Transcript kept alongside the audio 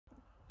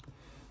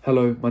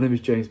Hello, my name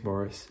is James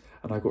Morris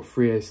and I got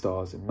 3 A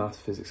stars in maths,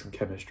 physics and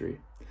chemistry.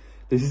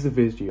 This is a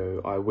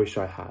video I wish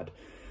I had,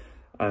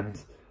 and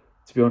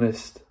to be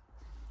honest,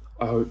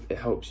 I hope it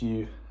helps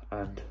you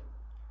and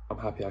I'm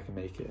happy I can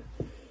make it.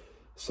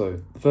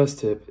 So the first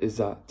tip is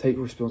that take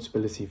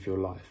responsibility for your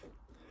life.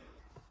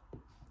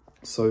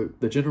 So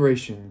the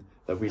generation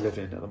that we live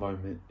in at the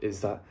moment is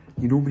that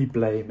you normally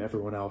blame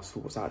everyone else for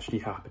what's actually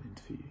happening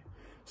for you.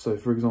 So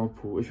for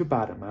example, if you're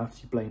bad at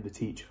maths, you blame the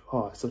teacher.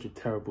 Oh, it's such a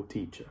terrible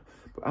teacher.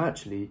 But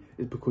actually,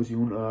 it's because you're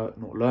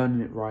not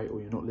learning it right, or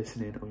you're not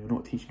listening, or you're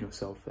not teaching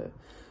yourself it.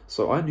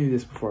 So I knew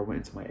this before I went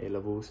into my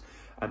A-levels,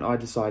 and I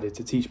decided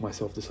to teach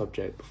myself the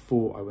subject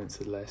before I went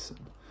to the lesson.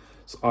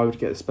 So I would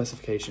get the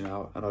specification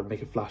out, and I'd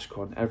make a flashcard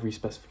on every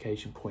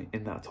specification point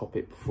in that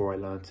topic before I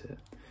learnt it.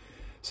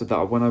 So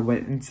that when I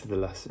went into the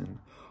lesson,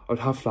 I would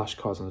have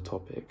flashcards on the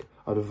topic,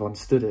 I'd have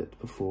understood it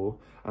before,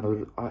 and I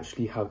would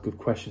actually have good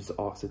questions to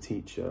ask the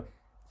teacher.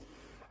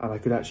 And I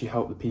could actually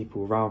help the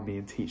people around me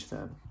and teach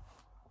them.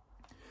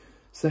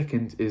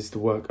 Second is to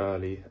work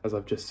early, as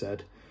I've just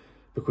said,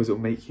 because it will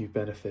make you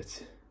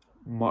benefit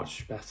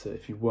much better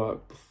if you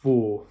work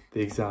before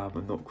the exam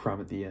and not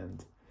cram at the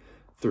end.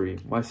 3,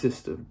 my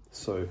system.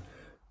 So,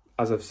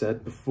 as I've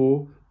said,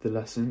 before the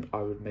lesson,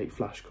 I would make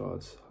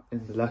flashcards.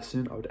 In the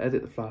lesson, I would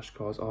edit the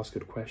flashcards, ask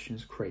good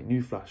questions, create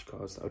new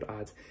flashcards that I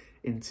would add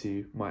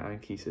into my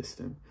Anki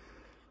system.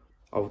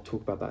 I will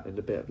talk about that in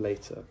a bit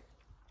later.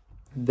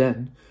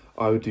 Then,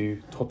 I would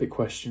do topic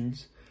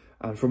questions.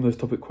 And from those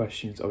topic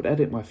questions, I would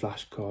edit my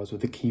flashcards with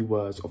the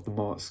keywords of the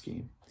mark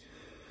scheme.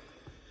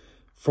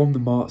 From the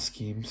mark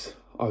schemes,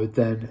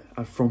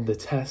 and from the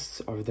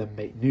tests, I would then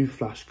make new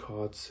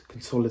flashcards,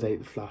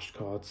 consolidate the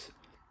flashcards.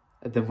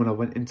 And then when I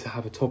went in to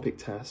have a topic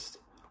test,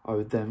 I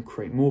would then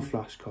create more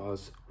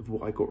flashcards with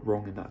what I got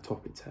wrong in that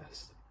topic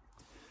test.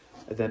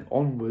 And then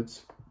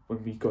onwards,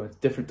 when we go into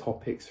different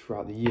topics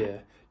throughout the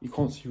year, you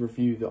constantly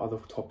review the other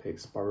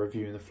topics by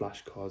reviewing the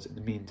flashcards in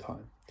the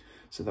meantime.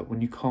 So that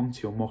when you come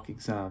to your mock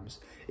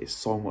exams, it's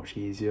so much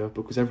easier,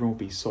 because everyone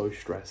will be so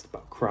stressed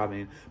about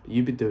cramming, but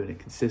you've been doing it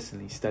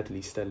consistently,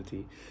 steadily,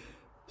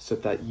 so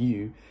that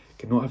you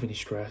cannot have any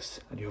stress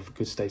and you have a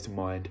good state of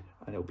mind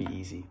and it'll be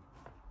easy.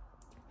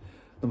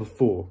 Number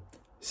 4,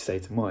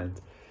 state of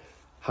mind.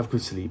 Have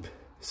good sleep.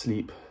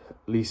 Sleep at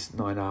least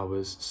 9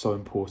 hours, so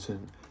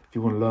important. If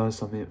you want to learn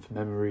something for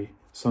memory,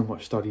 so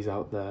much studies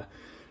out there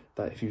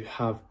that if you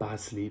have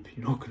bad sleep,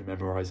 you're not going to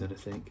memorize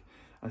anything.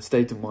 And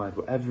state of mind,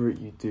 whatever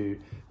you do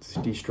to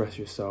de-stress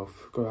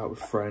yourself, go out with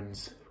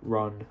friends,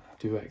 run,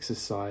 do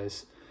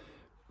exercise,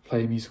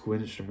 play a musical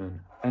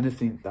instrument,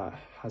 anything that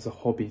has a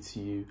hobby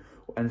to you,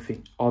 or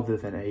anything other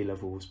than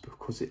A-levels,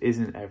 because it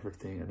isn't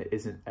everything, and it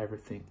isn't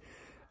everything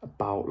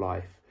about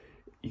life.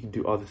 You can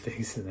do other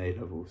things than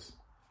A-levels.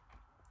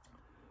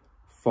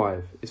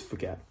 5 is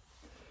forget.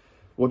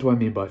 What do I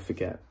mean by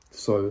forget?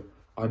 So,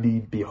 I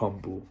mean be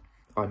humble.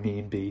 I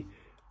mean be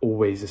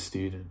always a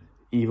student.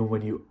 Even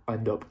when you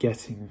end up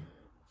getting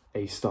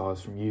A stars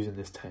from using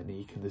this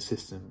technique and the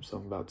systems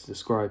I'm about to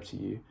describe to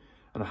you,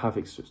 and I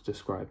have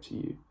described to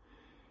you,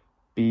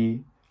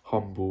 be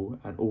humble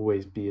and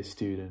always be a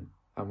student.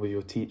 And with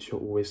your teacher,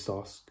 always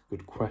ask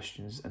good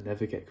questions and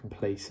never get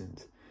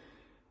complacent.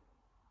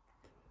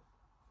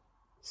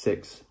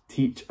 6,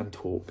 teach and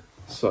talk.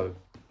 So,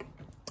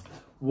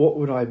 what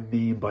would I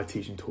mean by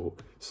teach and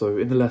talk? So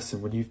in the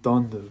lesson, when you've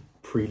done the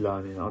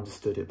pre-learning and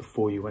understood it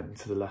before you went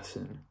into the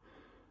lesson,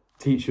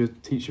 teach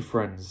your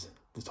friends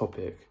the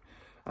topic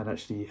and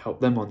actually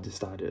help them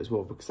understand it as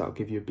well, because that'll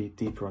give you a bit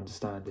deeper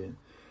understanding.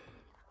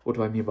 What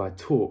do I mean by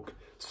talk?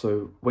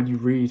 So when you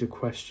read a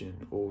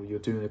question, or you're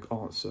doing an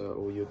answer,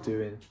 or you're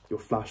doing your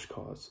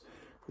flashcards,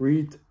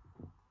 read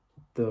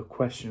the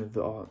question of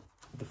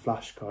the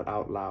flashcard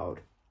out loud.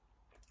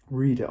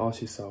 Read it,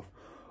 ask yourself,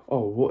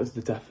 oh, what is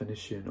the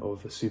definition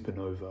of a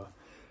supernova?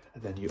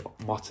 And then you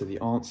mutter the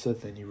answer,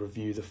 then you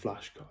review the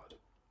flashcard.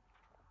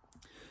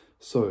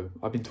 So,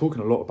 I've been talking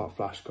a lot about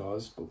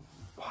flashcards, but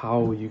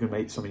how are you going to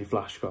make so many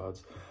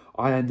flashcards?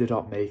 I ended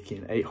up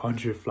making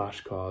 800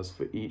 flashcards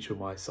for each of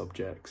my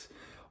subjects.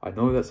 I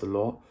know that's a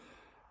lot,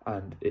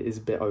 and it is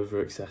a bit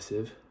over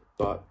excessive,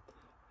 but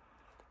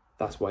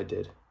that's what I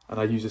did.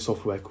 And I use a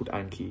software called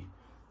Anki.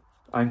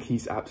 Anki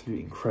is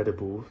absolutely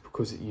incredible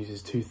because it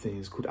uses 2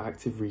 things called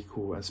active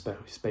recall and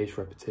spaced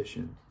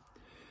repetition.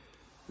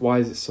 Why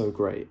is it so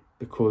great?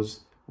 Because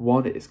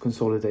 1, it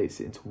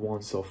consolidates it into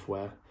one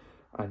software,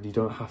 and you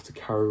don't have to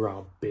carry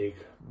around big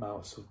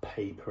amounts of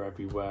paper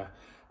everywhere,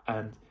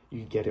 and you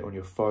can get it on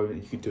your phone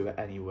and you can do it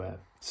anywhere.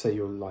 Say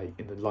you're like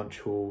in the lunch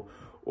hall,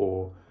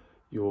 or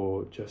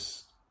you're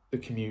just the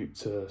commute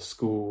to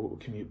school or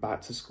commute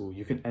back to school,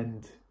 you can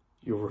end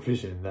your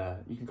revision there.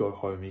 You can go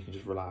home, you can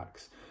just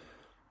relax.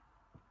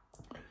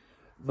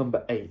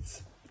 Number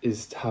 8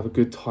 is to have a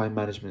good time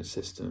management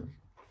system.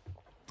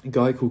 A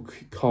guy called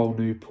Carl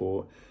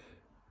Newport,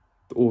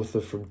 the author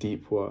from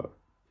Deep Work,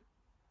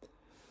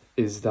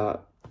 is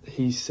that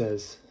he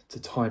says to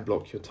time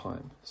block your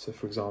time. So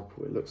for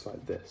example, it looks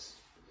like this.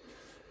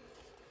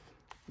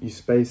 You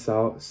space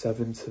out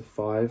 7 to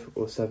 5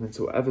 or 7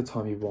 to whatever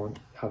time you want.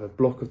 Have a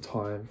block of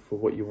time for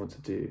what you want to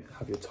do.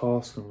 Have your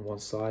task on one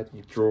side and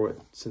you draw it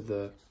to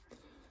the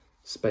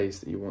space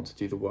that you want to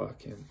do the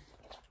work in.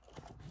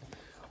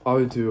 I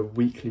would do a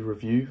weekly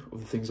review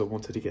of the things I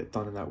wanted to get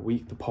done in that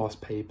week, the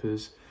past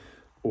papers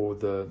or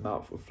the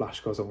amount of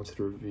flashcards I wanted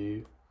to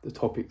review, the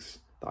topics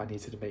that I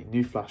needed to make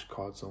new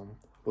flashcards on,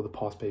 or the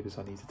past papers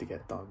I needed to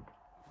get done.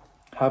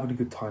 Having a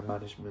good time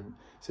management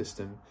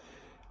system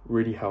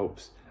really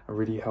helps, and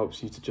really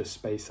helps you to just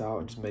space out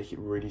and just make it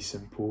really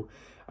simple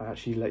and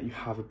actually let you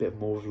have a bit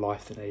more of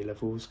life than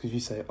A-levels. Because you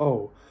say,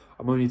 oh,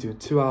 I'm only doing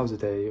 2 hours a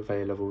day of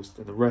A-levels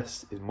and the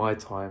rest is my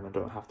time. I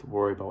don't have to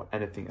worry about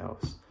anything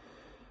else.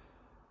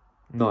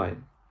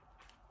 9.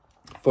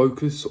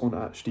 Focus on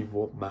actually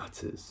what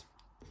matters.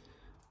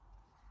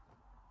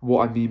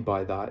 What I mean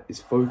by that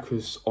is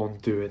focus on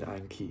doing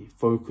Anki,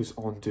 focus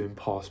on doing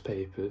past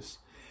papers,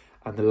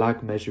 and the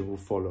lag measure will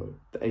follow,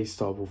 the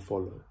A-star will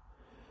follow.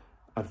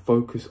 And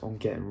focus on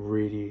getting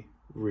really,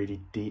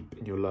 really deep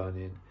in your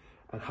learning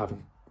and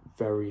having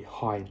very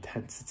high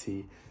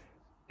intensity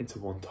into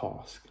one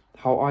task.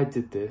 How I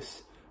did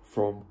this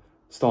from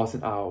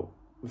starting out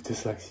with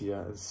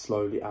dyslexia and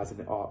slowly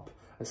adding it up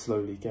and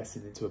slowly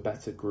getting into a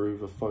better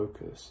groove of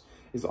focus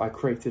is I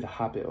created a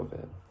habit of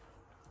it.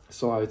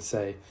 So I would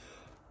say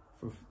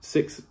from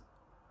 6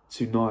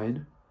 to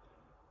 9,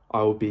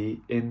 I will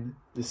be in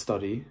the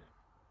study,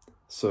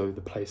 so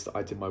the place that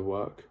I did my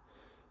work,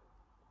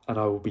 and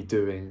I will be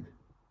doing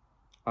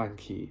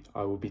Anki.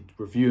 I will be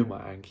reviewing my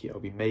Anki. I'll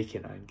be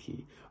making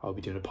Anki. I'll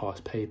be doing a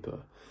past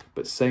paper.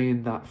 But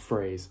saying that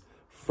phrase,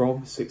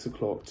 from 6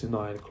 o'clock to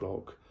 9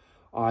 o'clock,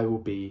 I will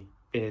be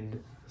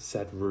in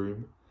said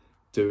room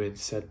doing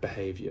said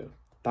behaviour.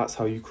 That's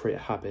how you create a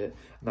habit,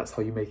 and that's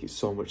how you make it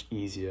so much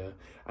easier.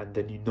 And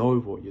then you know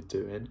what you're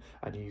doing,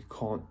 and you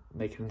can't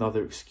make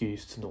another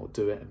excuse to not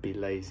do it and be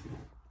lazy.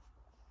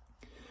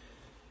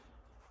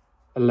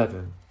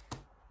 11.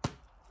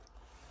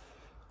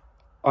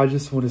 I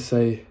just want to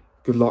say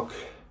good luck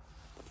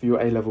for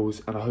your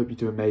A-levels, and I hope you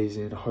do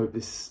amazing. I hope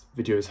this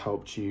video has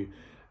helped you.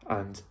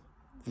 And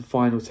the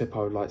final tip I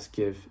would like to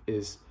give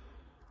is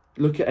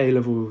look at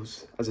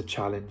A-levels as a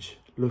challenge.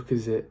 Look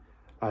at it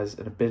as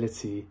an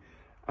ability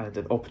and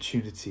an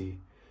opportunity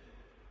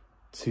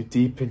to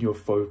deepen your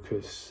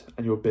focus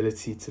and your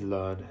ability to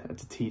learn and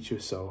to teach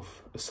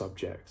yourself a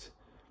subject.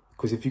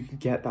 Because if you can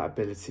get that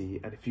ability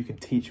and if you can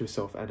teach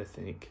yourself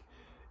anything,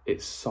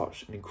 it's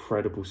such an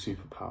incredible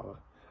superpower.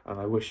 And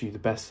I wish you the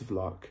best of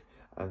luck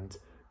and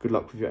good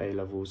luck with your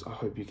A-levels. I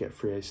hope you get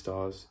 3 A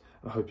stars.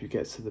 I hope you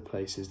get to the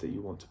places that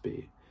you want to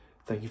be.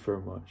 Thank you very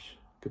much.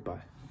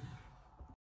 Goodbye.